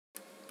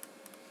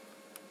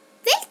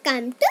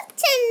Welcome to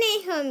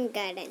Chennai Home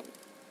Garden.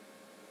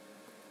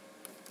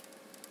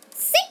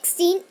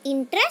 16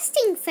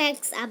 interesting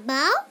facts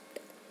about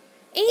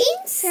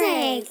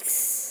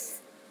insects.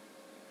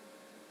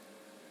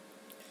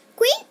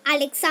 Queen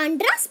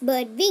Alexandra's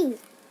birdwing.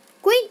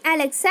 Queen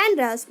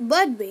Alexandra's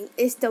birdwing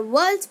is the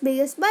world's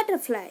biggest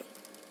butterfly.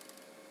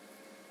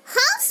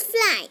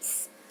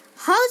 Houseflies.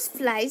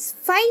 Houseflies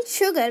find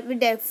sugar with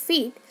their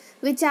feet,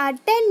 which are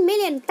 10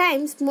 million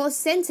times more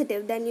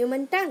sensitive than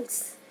human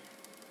tongues.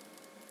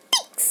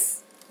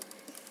 Ticks.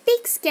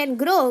 Ticks can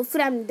grow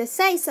from the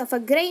size of a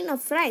grain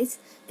of rice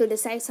to the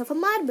size of a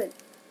marble.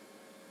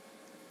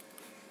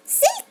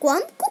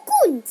 Silkworm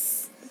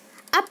cocoons.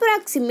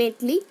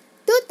 Approximately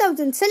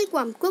 2,000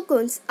 silkworm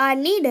cocoons are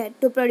needed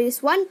to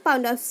produce 1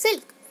 pound of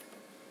silk.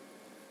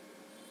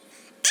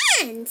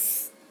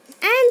 Ants.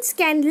 Ants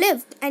can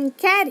lift and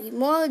carry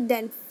more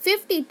than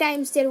 50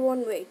 times their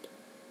own weight.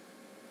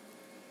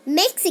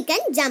 Mexican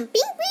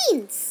jumping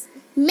beans.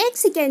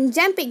 Mexican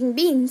jumping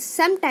beans,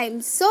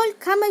 sometimes sold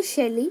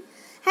commercially,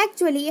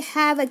 actually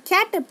have a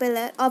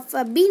caterpillar of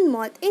a bean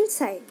moth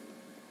inside.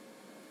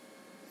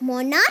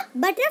 Monarch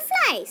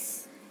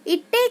butterflies.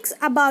 It takes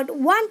about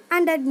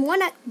 100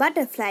 monarch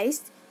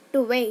butterflies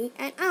to weigh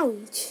an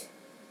ounce.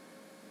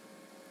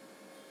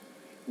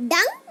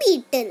 Dung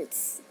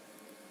beetles.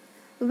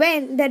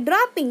 When the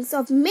droppings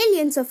of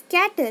millions of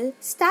cattle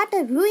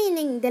started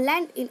ruining the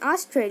land in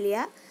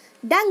Australia,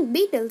 dung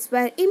beetles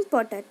were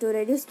imported to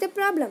reduce the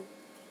problem.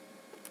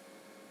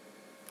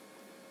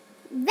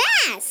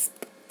 Wasp.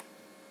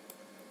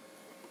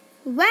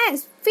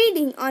 Wasps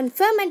feeding on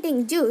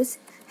fermenting juice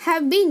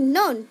have been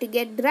known to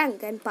get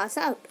drunk and pass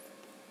out.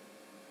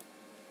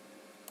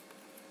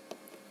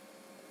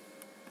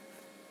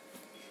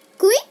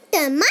 Queen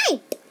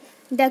termite.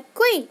 The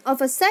queen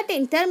of a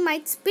certain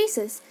termite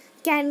species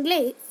can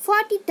lay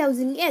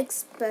 40,000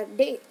 eggs per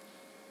day.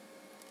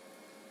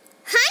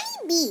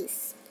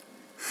 Honeybees.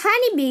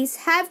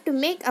 Honeybees have to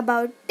make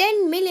about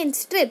 10 million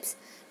strips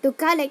to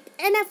collect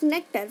enough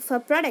nectar for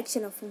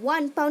production of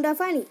 1 pound of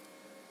honey.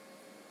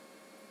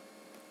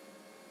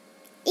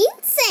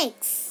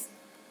 Insects.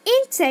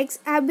 Insects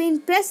have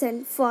been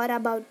present for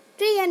about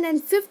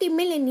 350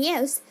 million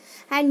years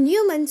and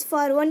humans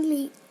for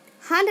only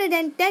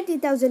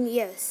 130,000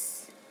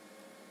 years.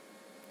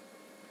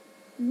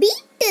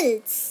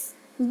 Beetles.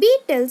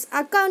 Beetles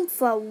account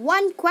for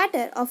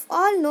 1/4 of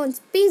all known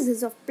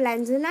species of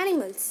plants and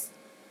animals.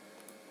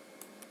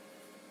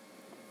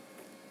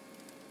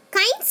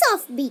 Kinds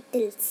of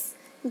beetles.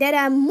 There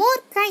are more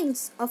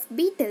kinds of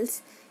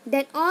beetles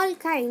than all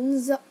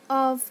kinds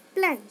of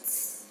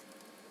plants.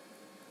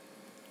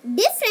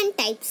 Different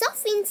types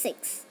of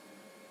insects.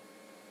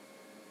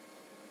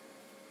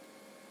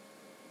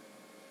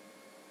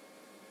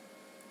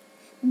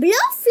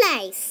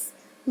 Blowflies.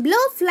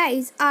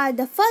 Blowflies are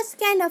the first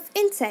kind of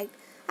insect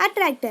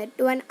attracted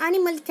to an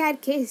animal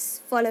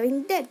carcass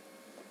following death.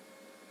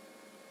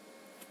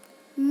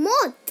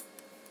 Moth.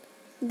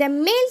 The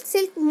male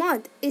silk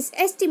moth is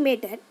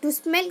estimated to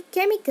smell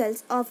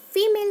chemicals of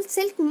female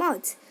silk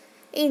moths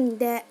in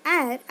the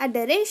air at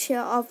the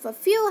ratio of a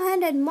few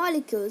hundred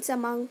molecules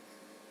among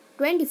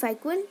 25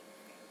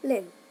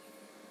 quillion.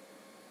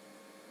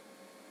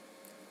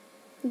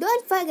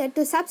 Don't forget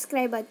to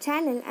subscribe our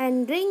channel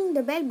and ring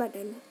the bell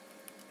button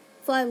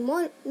for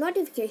more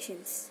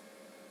notifications.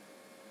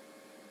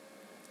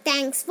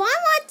 Thanks for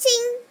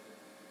watching.